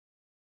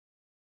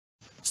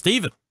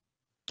Steven.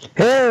 Hey,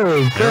 There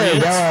he good.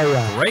 is. How are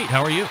you? Great.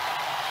 How are you?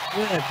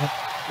 Good.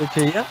 Good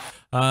to you.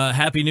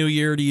 Happy New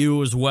Year to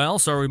you as well.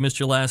 Sorry we missed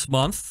you last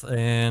month,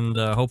 and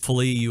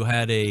hopefully you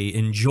had a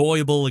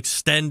enjoyable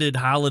extended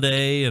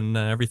holiday and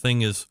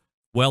everything is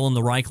well in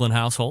the Raichlen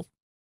household.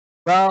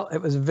 Well,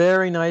 it was a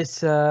very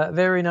nice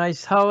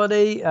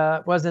holiday.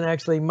 It wasn't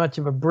actually much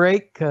of a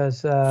break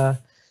because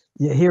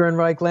here in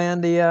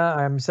Reichlandia,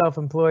 I'm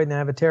self-employed and I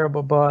have a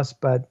terrible boss,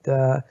 but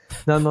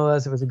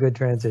nonetheless, it was a good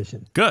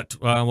transition. Good.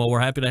 Well,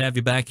 we're happy to have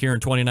you back here in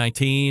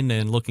 2019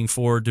 and looking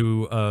forward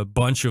to a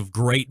bunch of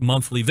great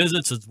monthly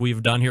visits as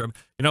we've done here.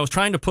 You know, I was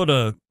trying to put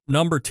a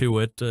number to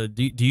it. Do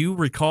you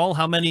recall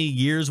how many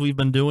years we've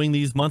been doing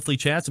these monthly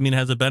chats? I mean,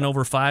 has it been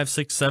over 5,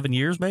 6, 7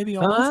 years maybe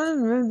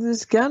almost?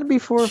 It's got to be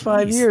 4 or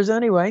 5 Jeez. years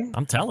anyway.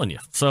 I'm telling you.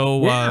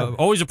 So Yeah.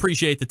 always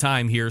appreciate the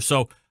time here.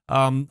 So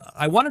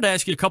I wanted to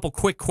ask you a couple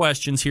quick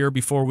questions here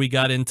before we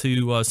got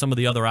into some of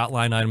the other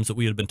outline items that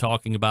we had been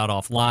talking about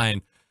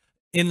offline.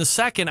 In the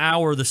second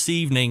hour this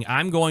evening,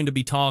 I'm going to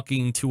be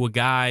talking to a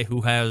guy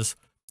who has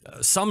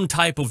some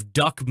type of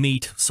duck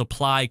meat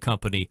supply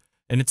company.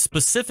 And it's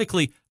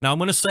specifically, now I'm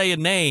going to say a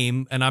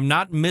name, and I'm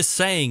not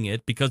missaying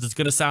it because it's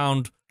going to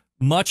sound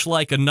much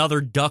like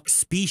another duck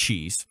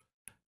species.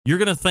 You're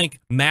going to think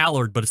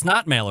mallard, but it's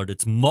not mallard.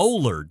 It's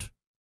mollard.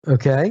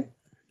 Okay.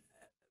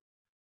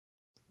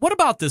 What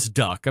about this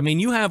duck? I mean,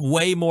 you have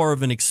way more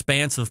of an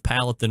expansive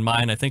palate than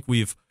mine. I think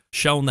we've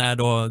shown that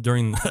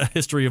during the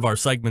history of our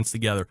segments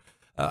together.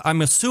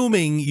 I'm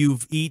assuming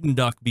you've eaten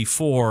duck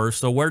before,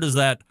 so where does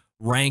that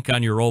rank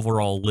on your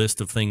overall list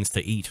of things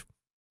to eat?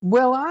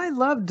 Well, I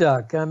love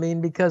duck. I mean,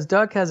 because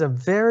duck has a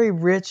very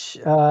rich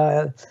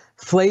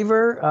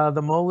flavor.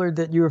 The molar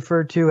that you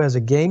referred to has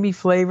a gamey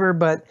flavor,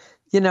 but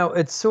you know,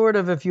 it's sort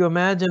of, if you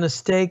imagine a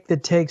steak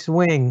that takes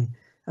wing,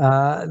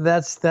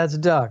 that's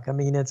duck. I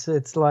mean, it's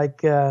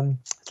like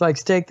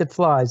steak that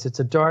flies. It's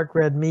a dark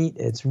red meat.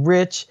 It's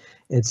rich.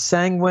 It's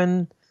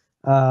sanguine.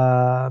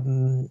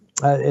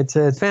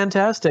 It's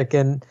fantastic,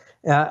 and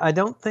I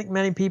don't think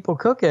many people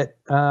cook it,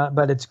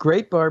 but it's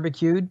great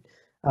barbecued.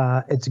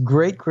 It's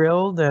great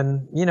grilled,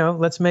 and you know,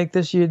 let's make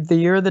this the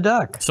year of the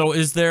duck. So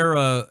is there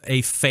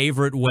a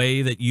favorite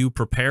way that you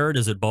prepare it?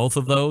 Is it both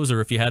of those,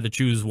 or if you had to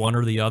choose one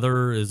or the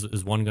other,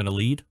 is one going to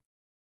lead?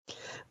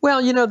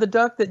 Well, you know, the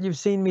duck that you've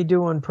seen me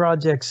do on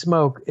Project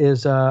Smoke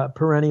is a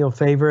perennial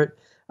favorite.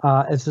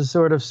 It's a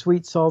sort of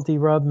sweet, salty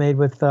rub made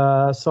with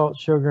salt,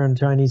 sugar, and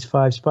Chinese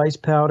 5-spice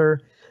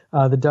powder.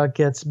 The duck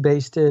gets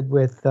basted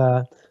with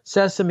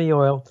sesame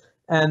oil,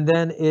 and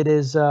then it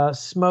is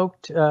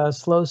smoked,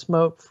 slow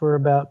smoked for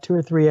about 2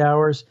 or 3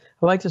 hours.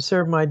 I like to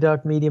serve my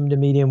duck medium to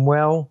medium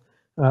well,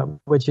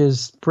 which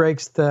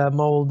breaks the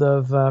mold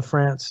of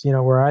France, you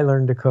know, where I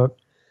learned to cook.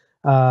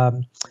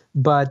 And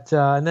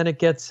then it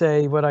gets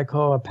what I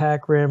call a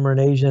pack rim or an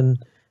Asian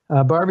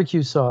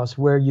barbecue sauce,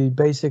 where you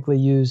basically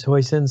use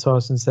hoisin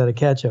sauce instead of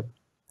ketchup.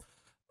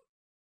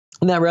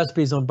 And that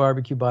recipe is on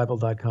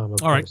barbecuebible.com.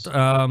 All right.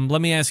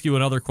 Let me ask you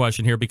another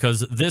question here,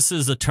 because this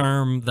is a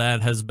term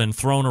that has been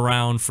thrown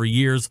around for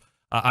years.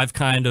 I've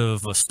kind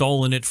of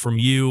stolen it from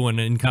you, and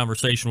in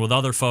conversation with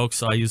other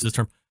folks, I use this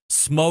term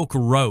smoke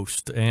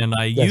roast. And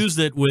I used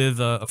it with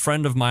a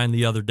friend of mine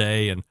the other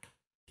day, and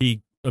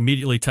he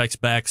immediately texts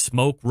back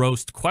smoke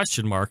roast ?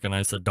 And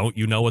I said, don't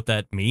you know what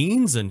that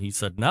means? And he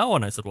said, no.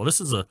 And I said, well,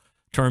 this is a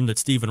term that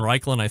Steven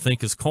Raichlen, I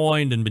think, has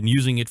coined and been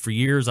using it for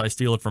years. I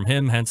steal it from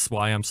him, hence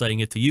why I'm saying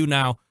it to you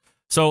now.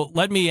 So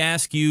let me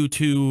ask you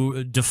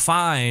to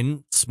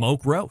define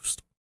smoke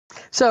roast.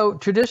 So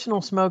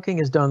traditional smoking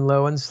is done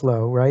low and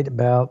slow, right?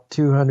 About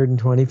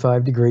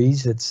 225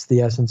 degrees. It's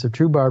the essence of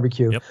true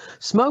barbecue. Yep.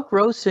 Smoke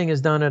roasting is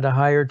done at a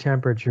higher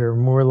temperature,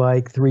 more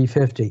like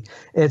 350.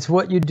 It's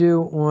what you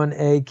do on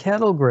a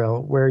kettle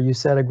grill, where you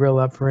set a grill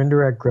up for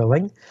indirect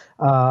grilling.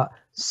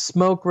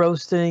 Smoke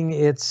roasting,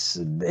 it's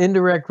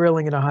indirect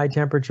grilling at a high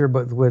temperature,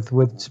 but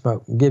with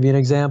smoke. I'll give you an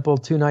example.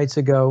 2 nights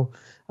ago,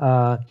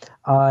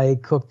 I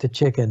cooked a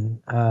chicken.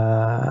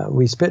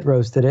 We spit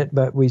roasted it,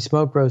 but we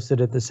smoke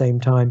roasted at the same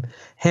time.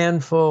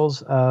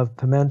 Handfuls of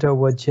pimento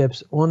wood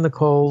chips on the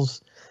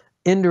coals,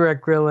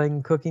 indirect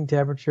grilling, cooking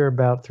temperature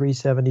about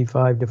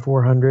 375 to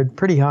 400,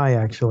 pretty high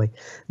actually.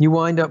 You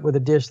wind up with a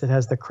dish that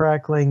has the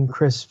crackling,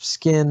 crisp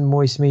skin,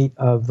 moist meat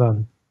of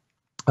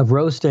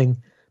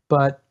roasting,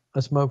 but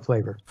a smoke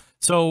flavor.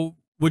 So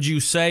would you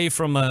say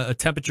from a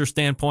temperature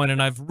standpoint,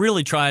 and I've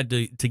really tried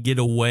to get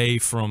away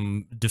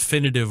from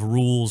definitive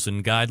rules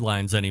and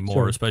guidelines anymore,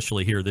 Sure.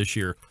 especially here this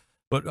year.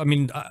 But I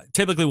mean,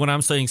 typically when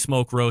I'm saying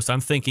smoke roast,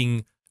 I'm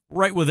thinking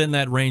right within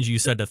that range you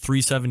said, to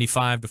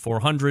 375 to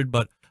 400.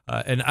 But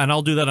and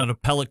I'll do that on a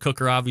pellet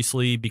cooker,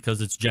 obviously, because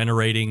it's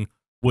generating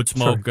wood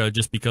smoke, Sure.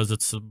 just because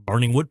it's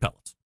burning wood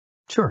pellets.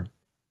 Sure.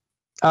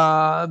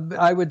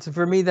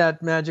 For me, that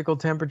magical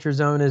temperature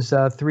zone is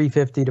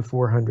 350 to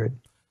 400.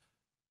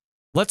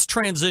 Let's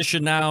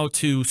transition now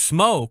to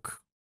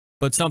smoke,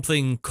 but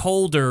something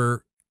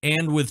colder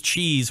and with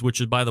cheese,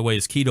 which is, by the way,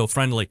 is keto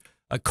friendly.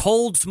 A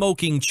cold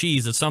smoking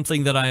cheese is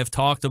something that I have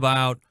talked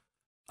about.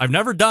 I've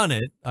never done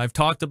it. I've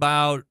talked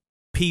about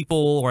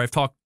people, or I've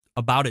talked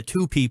about it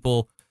to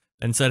people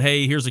and said,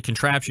 hey, here's a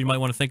contraption you might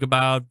want to think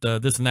about,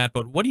 this and that.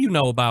 But what do you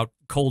know about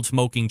cold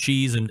smoking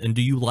cheese, and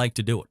do you like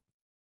to do it?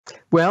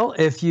 Well,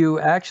 if you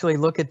actually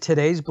look at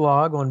today's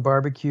blog on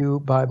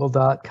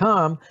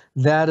barbecuebible.com,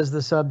 that is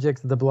the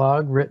subject of the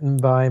blog, written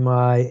by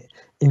my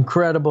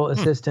incredible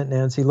assistant,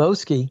 Nancy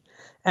Losky.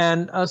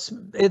 And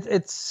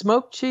it's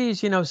smoked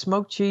cheese.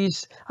 Smoked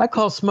cheese, I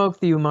call smoke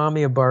the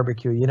umami of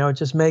barbecue. It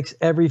just makes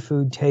every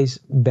food taste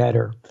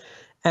better.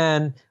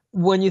 And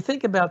when you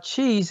think about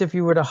cheese, if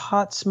you were to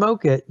hot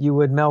smoke it, you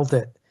would melt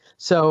it.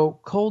 So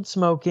cold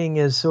smoking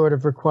is sort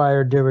of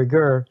required de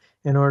rigueur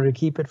in order to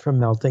keep it from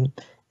melting.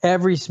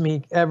 Every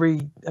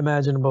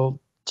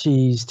imaginable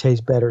cheese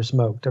tastes better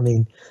smoked. I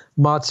mean,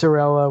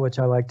 mozzarella, which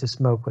I like to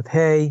smoke with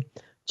hay,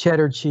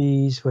 cheddar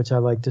cheese, which I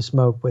like to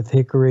smoke with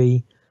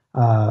hickory.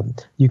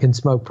 You can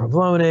smoke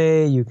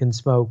provolone. You can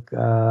smoke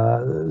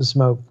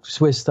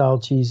Swiss-style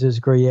cheeses,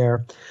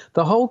 Gruyere.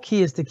 The whole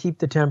key is to keep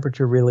the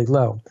temperature really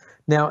low.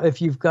 Now, if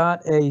you've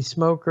got a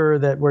smoker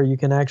where you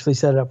can actually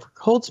set it up for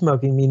cold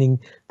smoking, meaning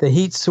the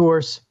heat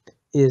source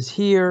is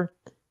here,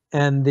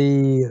 and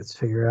let's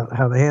figure out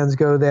how the hands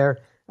go there.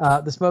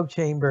 The smoke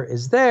chamber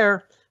is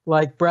there,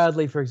 like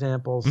Bradley, for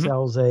example,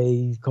 sells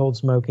a cold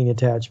smoking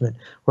attachment.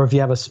 Or if you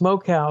have a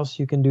smokehouse,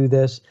 you can do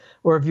this.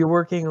 Or if you're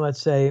working,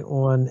 let's say,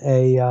 on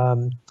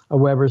a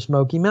Weber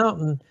Smoky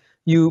Mountain,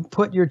 you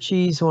put your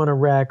cheese on a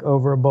rack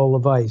over a bowl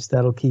of ice.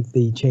 That'll keep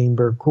the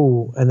chamber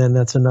cool. And then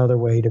that's another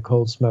way to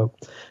cold smoke.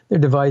 There are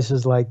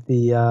devices like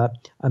the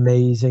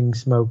Amazing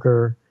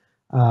Smoker,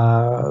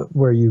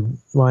 where you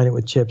line it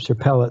with chips or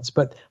pellets.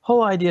 But the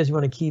whole idea is you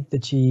want to keep the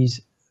cheese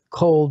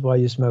cold while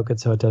you smoke it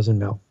so it doesn't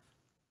melt.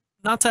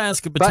 Not to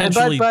ask a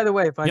potentially... By the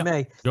way, if I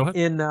may, go ahead.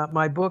 in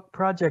my book,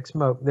 Project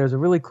Smoke, there's a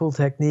really cool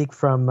technique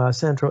from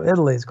central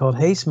Italy. It's called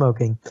hay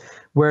smoking,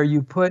 where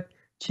you put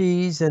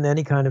cheese in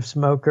any kind of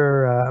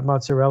smoker,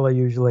 mozzarella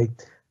usually,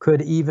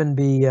 could even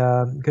be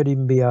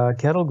a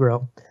kettle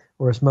grill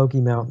or a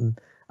Smoky Mountain.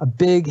 A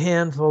big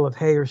handful of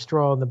hay or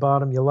straw in the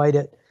bottom, you light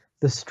it,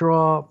 the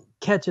straw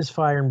catches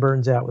fire and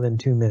burns out within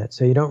 2 minutes.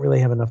 So you don't really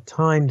have enough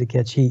time to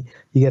catch heat.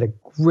 You get a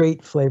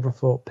great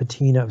flavorful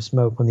patina of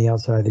smoke on the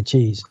outside of the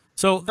cheese.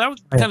 So that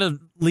kind of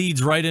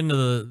leads right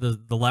into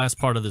the last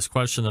part of this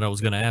question that I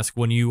was going to ask.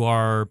 When you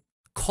are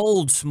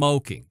cold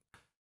smoking,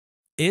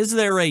 is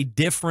there a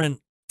different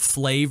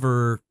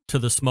flavor to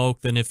the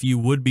smoke than if you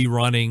would be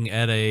running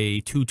at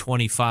a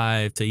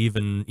 225 to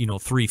even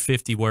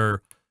 350,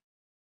 where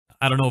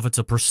I don't know if it's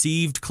a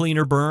perceived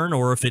cleaner burn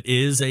or if it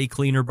is a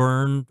cleaner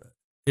burn?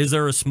 Is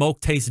there a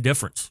smoke taste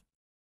difference?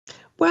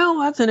 Well,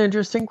 that's an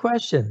interesting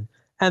question.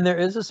 And there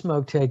is a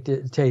smoke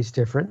taste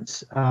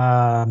difference.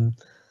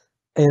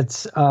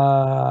 It's, in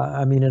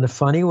a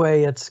funny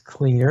way, it's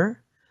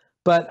cleaner.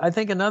 But I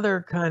think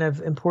another kind of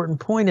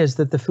important point is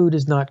that the food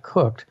is not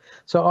cooked.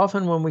 So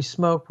often when we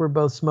smoke, we're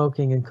both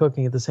smoking and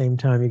cooking at the same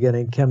time. You're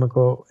getting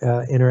chemical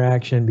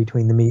interaction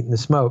between the meat and the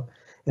smoke.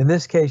 In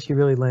this case, you're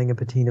really laying a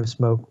patina of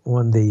smoke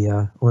on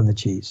the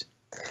cheese.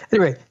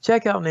 Anyway,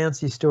 check out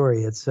Nancy's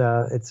story. It's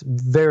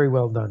very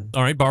well done.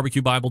 All right,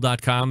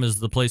 barbecuebible.com is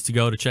the place to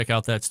go to check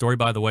out that story.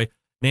 By the way,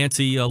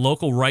 Nancy,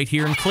 local right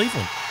here in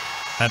Cleveland.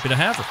 Happy to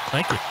have her.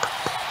 Thank you.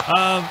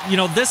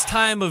 This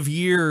time of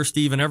year,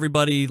 Stephen,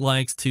 everybody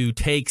likes to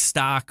take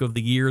stock of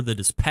the year that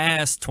is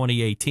past,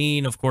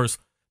 2018. Of course,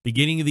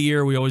 beginning of the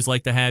year, we always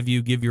like to have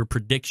you give your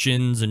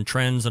predictions and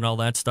trends and all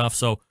that stuff.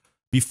 So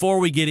before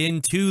we get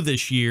into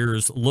this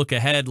year's look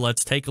ahead,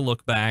 let's take a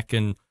look back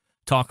and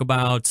talk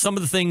about some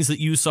of the things that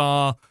you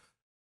saw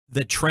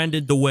that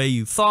trended the way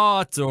you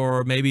thought,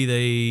 or maybe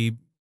they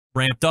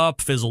ramped up,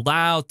 fizzled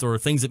out, or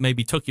things that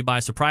maybe took you by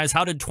surprise.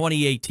 How did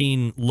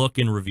 2018 look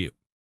in review?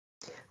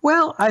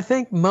 Well, I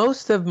think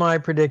most of my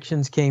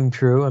predictions came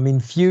true. I mean,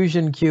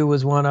 Fusion Q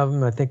was one of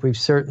them. I think we've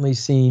certainly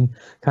seen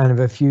kind of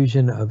a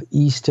fusion of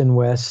East and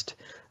West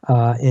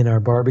in our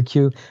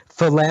barbecue.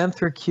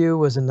 Philanthro Q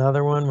was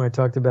another one where I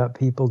talked about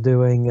people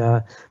doing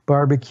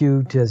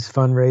barbecue as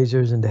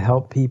fundraisers and to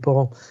help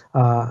people.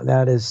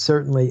 That is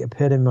certainly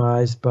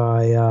epitomized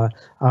by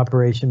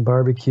Operation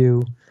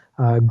Barbecue,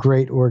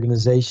 great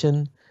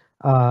organization.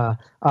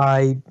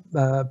 I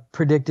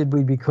predicted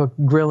we'd be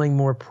grilling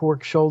more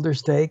pork shoulder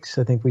steaks.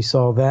 I think we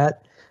saw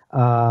that.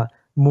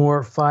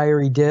 More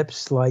fiery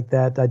dips like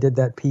that. I did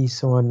that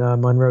piece on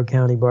Monroe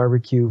County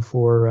barbecue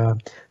for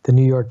the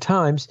New York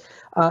Times.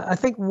 I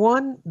think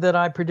one that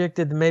I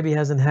predicted that maybe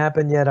hasn't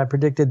happened yet, I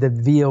predicted that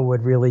veal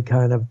would really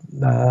kind of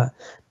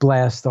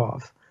blast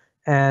off.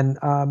 And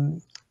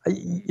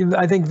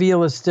I think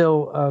veal is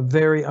still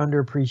very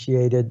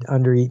underappreciated,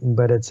 undereaten,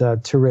 but it's a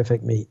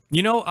terrific meat.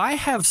 I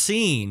have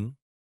seen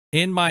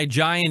in my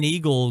Giant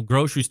Eagle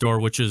grocery store,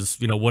 which is,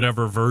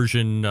 whatever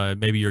version,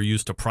 maybe you're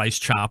used to Price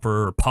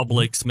Chopper or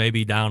Publix,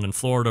 maybe down in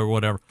Florida or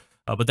whatever,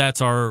 but that's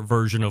our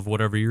version of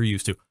whatever you're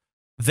used to.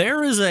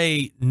 There is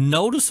a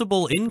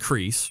noticeable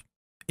increase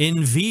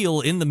in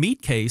veal in the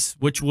meat case,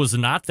 which was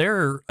not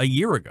there a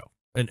year ago.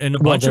 in a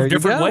Well, bunch there of you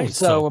different go. ways.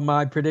 So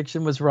my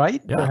prediction was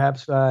right. Yeah.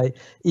 Perhaps I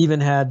even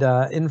had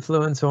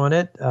influence on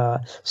it.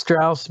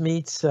 Strauss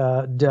Meats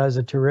does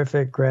a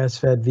terrific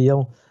grass-fed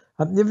veal.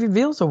 The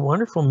veal's a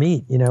wonderful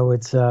meat. You know,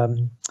 it's a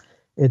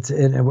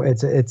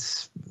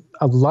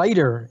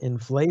lighter in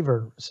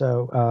flavor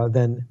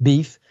than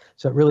beef.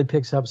 So it really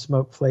picks up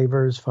smoke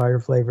flavors, fire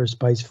flavors,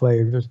 spice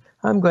flavors.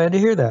 I'm glad to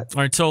hear that.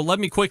 All right, so let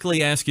me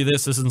quickly ask you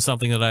this. This isn't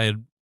something that I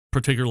had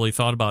particularly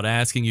thought about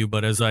asking you,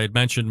 but as I had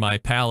mentioned, my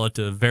palate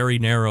very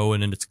narrow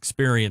in its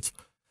experience.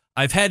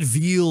 I've had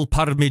veal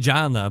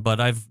parmigiana, but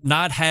I've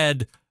not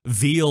had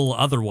veal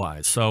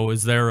otherwise. So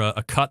is there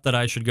a cut that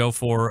I should go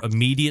for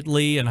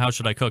immediately, and how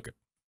should I cook it?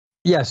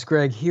 Yes,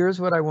 Greg, here's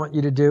what I want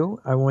you to do.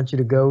 I want you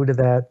to go to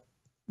that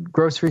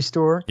grocery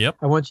store. Yep.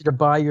 I want you to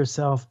buy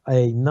yourself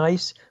a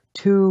nice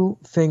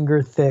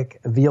 2-finger thick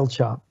veal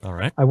chop. All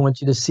right. I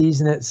want you to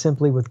season it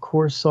simply with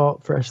coarse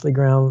salt, freshly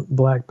ground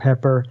black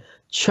pepper,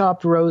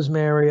 chopped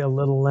rosemary, a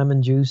little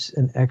lemon juice,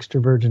 and extra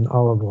virgin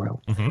olive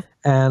oil. Mm-hmm.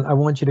 And I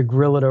want you to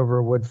grill it over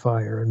a wood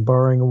fire. And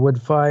borrowing a wood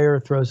fire,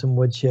 throw some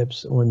wood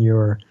chips on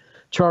your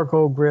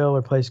charcoal grill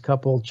or place a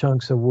couple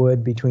chunks of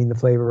wood between the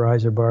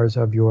flavorizer bars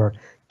of your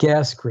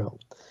gas grill.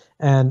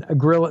 And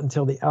grill it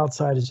until the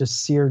outside is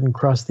just seared and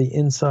crusty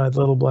inside,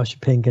 little blush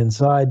of pink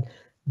inside.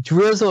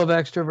 Drizzle of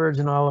extra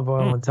virgin olive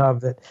oil on top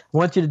of it. I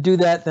want you to do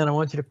that. Then I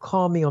want you to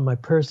call me on my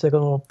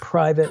personal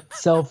private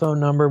cell phone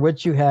number,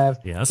 which you have,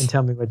 Yes. and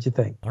tell me what you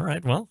think. All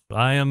right. Well,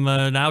 I am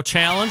now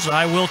challenged.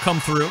 I will come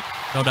through.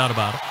 No doubt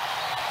about it.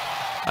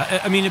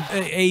 I mean,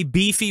 a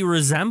beefy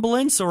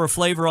resemblance or a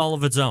flavor all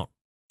of its own?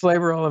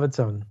 Flavor all of its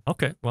own.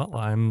 Okay. Well,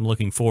 I'm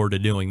looking forward to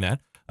doing that.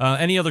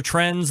 Any other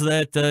trends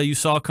that you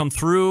saw come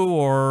through,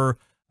 or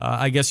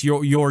I guess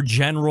your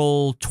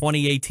general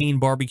 2018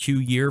 barbecue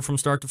year from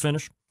start to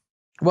finish?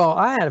 Well,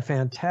 I had a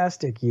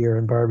fantastic year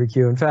in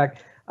barbecue. In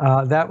fact,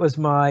 that was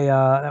my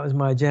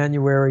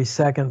January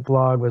 2nd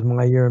blog, was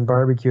my year in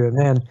barbecue. And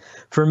man,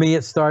 for me,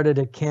 it started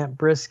at Camp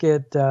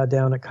Brisket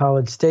down at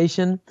College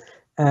Station,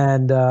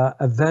 and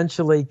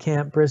eventually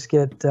Camp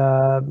Brisket.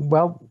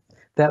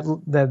 That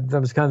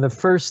was kind of the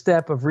first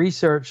step of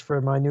research for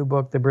my new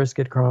book, The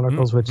Brisket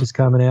Chronicles, which is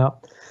coming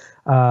out.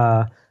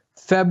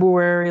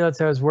 February, I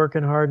was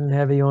working hard and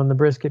heavy on the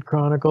Brisket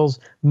Chronicles.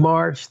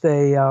 March,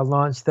 they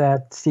launched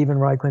that Stephen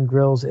Raichlen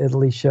Grills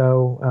Italy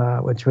show,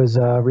 which was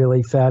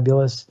really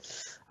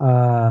fabulous.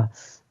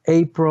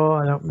 April,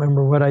 I don't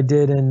remember what I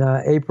did in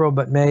April,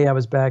 but May, I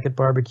was back at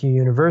Barbecue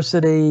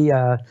University.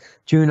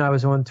 June, I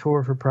was on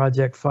tour for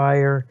Project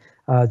Fire.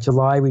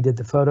 July, we did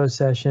the photo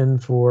session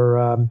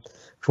for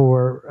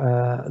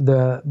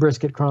the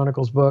Brisket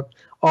Chronicles book.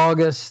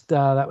 August,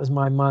 that was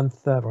my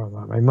month, well,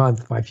 not my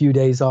month, my few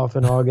days off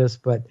in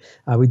August, but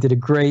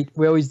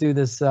we always do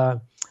this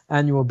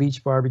annual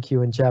beach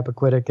barbecue in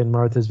Chappaquiddick and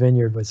Martha's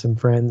Vineyard with some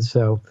friends,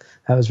 so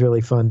that was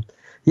really fun.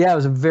 Yeah, it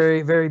was a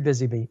very, very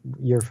busy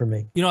year for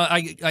me. You know,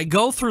 I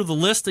go through the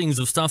listings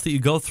of stuff that you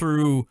go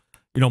through,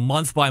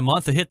 month by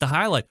month to hit the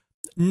highlight.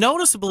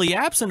 Noticeably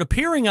absent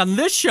appearing on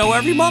this show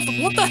every month.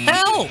 What the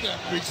hell?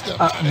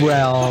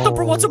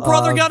 What's a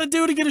brother got to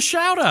do to get a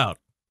shout out?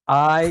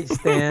 I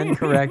stand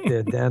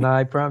corrected, and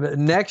I promise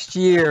next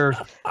year's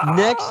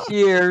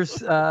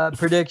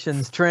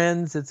predictions,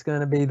 trends, it's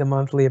going to be the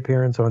monthly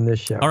appearance on this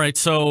show. All right,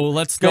 so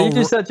let's go. You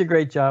do such a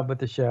great job with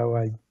the show.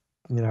 I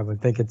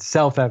would think it's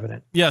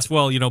self-evident. Yes,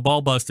 well,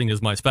 ball busting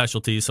is my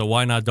specialty, so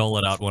why not dole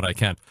it out when I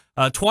can?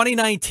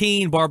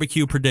 2019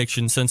 barbecue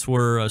prediction, since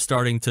we're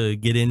starting to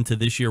get into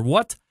this year.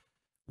 What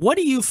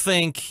do you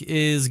think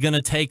is going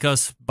to take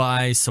us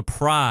by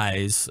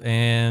surprise?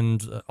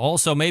 And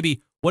also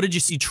maybe what did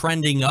you see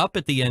trending up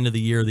at the end of the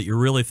year that you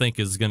really think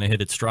is going to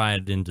hit its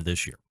stride into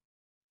this year?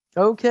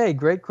 Okay,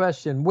 great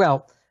question.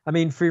 Well, I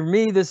mean, for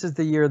me, this is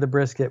the year of the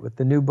brisket with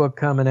the new book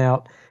coming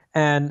out.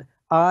 And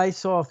I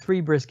saw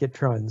 3 brisket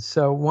trends.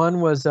 So one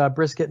was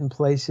brisket in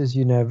places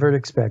you never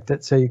expect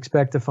it. So you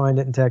expect to find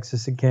it in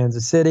Texas and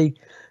Kansas City.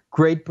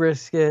 Great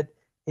brisket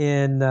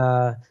in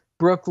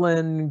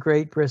Brooklyn,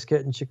 great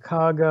brisket in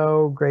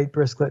Chicago, great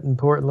brisket in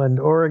Portland,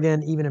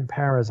 Oregon. Even in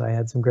Paris, I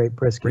had some great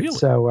brisket. Really?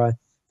 So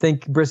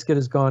think brisket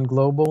has gone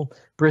global.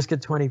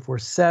 Brisket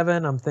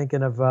 24/7. I'm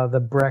thinking of the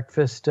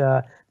breakfast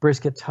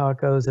brisket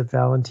tacos at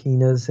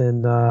Valentina's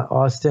in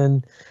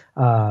Austin.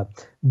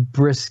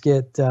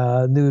 Brisket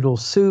noodle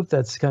soup.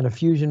 That's kind of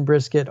fusion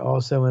brisket,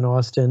 also in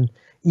Austin.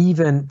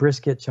 Even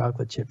brisket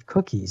chocolate chip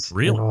cookies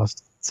in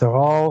Austin. So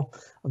all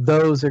of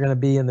those are going to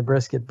be in the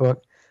brisket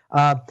book.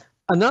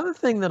 Another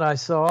thing that I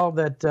saw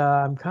that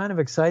I'm kind of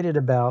excited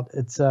about,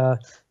 it's,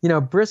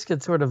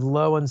 brisket sort of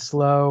low and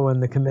slow,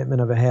 and the commitment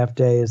of a half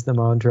day is the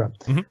mantra.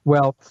 Mm-hmm.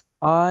 Well,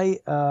 I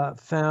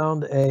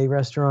found a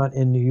restaurant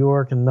in New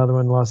York and another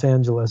one in Los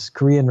Angeles,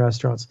 Korean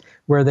restaurants,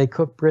 where they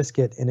cook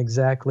brisket in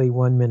exactly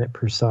 1 minute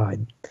per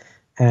side.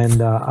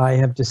 And I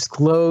have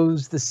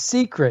disclosed the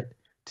secret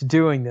to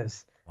doing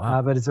this,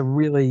 but it's a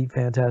really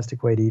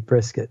fantastic way to eat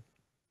brisket.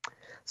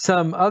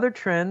 Some other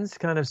trends,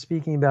 kind of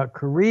speaking about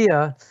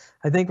Korea,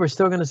 I think we're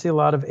still going to see a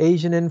lot of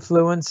Asian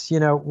influence.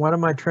 One of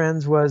my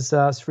trends was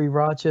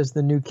sriracha is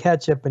the new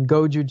ketchup, and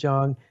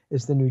gochujang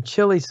is the new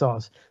chili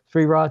sauce.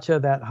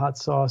 Sriracha, that hot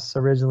sauce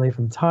originally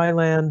from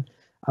Thailand,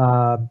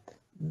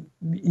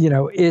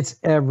 it's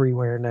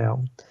everywhere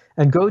now.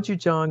 And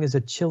gochujang is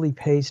a chili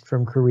paste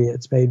from Korea.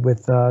 It's made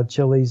with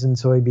chilies and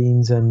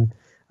soybeans and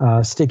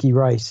sticky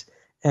rice.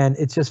 And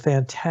it's just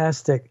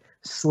fantastic,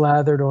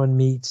 slathered on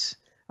meats,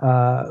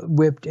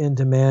 whipped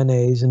into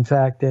mayonnaise. In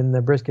fact, in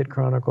the Brisket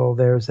Chronicle,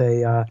 there's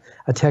a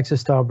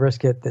Texas-style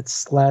brisket that's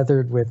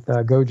slathered with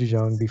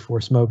gochujang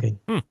before smoking.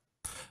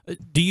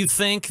 Do you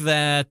think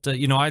that,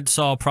 I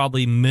saw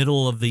probably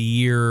middle of the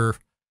year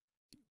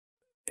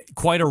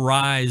quite a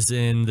rise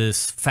in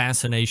this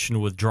fascination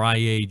with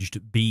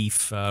dry-aged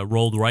beef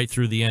rolled right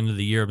through the end of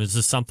the year. Is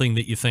this something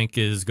that you think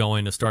is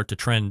going to start to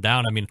trend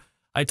down? I mean,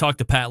 I talked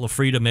to Pat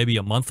LaFrida maybe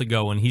a month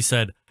ago, and he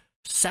said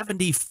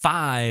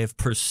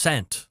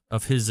 75%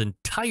 of his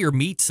entire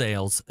meat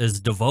sales is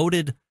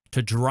devoted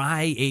to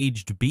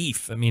dry-aged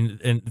beef. I mean,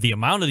 and the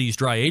amount of these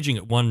dry aging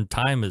at one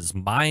time is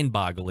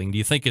mind-boggling. Do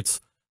you think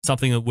it's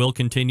something that will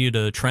continue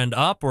to trend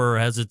up, or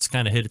has it's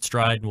kind of hit its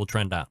stride and will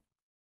trend down?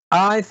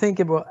 I think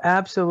it will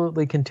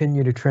absolutely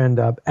continue to trend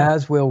up,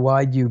 as will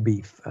Wagyu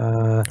beef.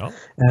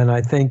 And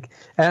I think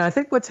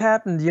what's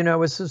happened,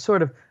 is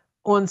sort of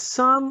on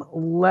some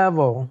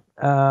level,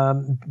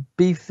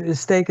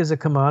 steak is a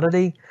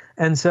commodity,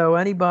 and so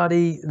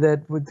anybody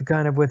that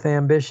with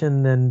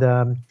ambition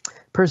and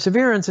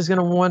perseverance is going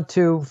to want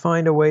to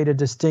find a way to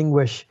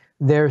distinguish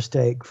their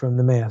steak from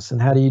the mass. And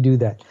how do you do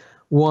that?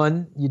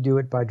 One, you do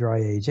it by dry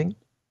aging.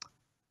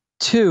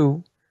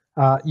 Two,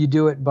 you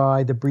do it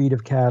by the breed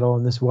of cattle,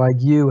 and this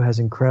Wagyu has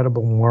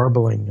incredible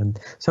marbling. And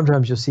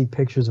sometimes you'll see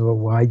pictures of a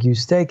Wagyu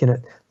steak, and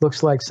it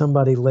looks like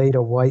somebody laid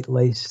a white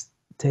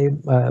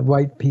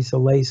piece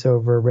of lace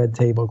over a red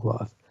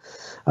tablecloth.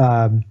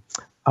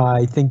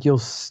 I think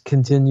you'll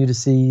continue to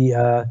see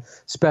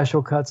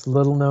special cuts,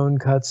 little-known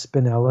cuts,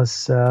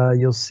 spinellas.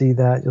 You'll see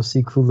that. You'll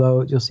see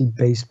culotte. You'll see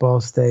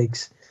baseball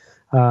steaks.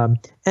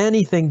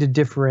 Anything to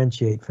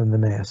differentiate from the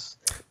mass.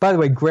 By the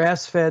way,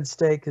 grass-fed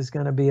steak is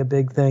going to be a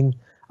big thing.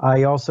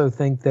 I also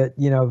think that,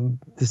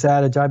 this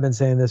adage, I've been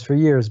saying this for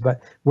years, but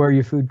where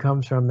your food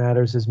comes from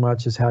matters as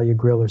much as how you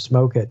grill or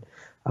smoke it.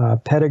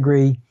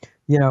 Pedigree,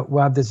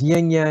 we'll have this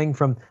yin-yang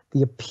from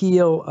the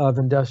appeal of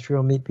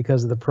industrial meat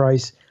because of the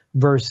price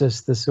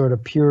versus the sort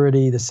of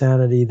purity, the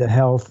sanity, the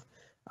health,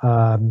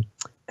 and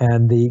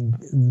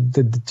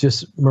the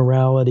just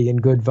morality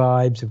and good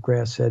vibes of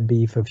grass-fed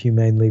beef, of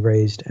humanely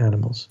raised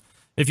animals.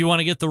 If you want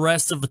to get the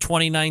rest of the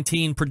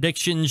 2019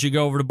 predictions, you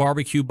go over to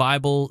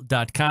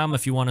barbecuebible.com.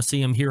 If you want to see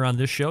them here on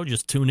this show,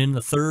 just tune in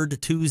the third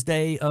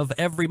Tuesday of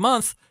every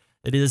month.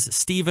 It is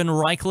Stephen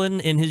Raichlen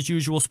in his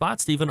usual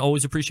spot. Stephen,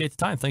 always appreciate the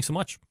time. Thanks so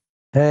much.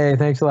 Hey,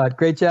 thanks a lot.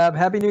 Great job.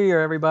 Happy New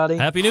Year, everybody.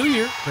 Happy New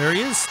Year. There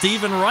he is,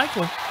 Stephen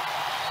Raichlen.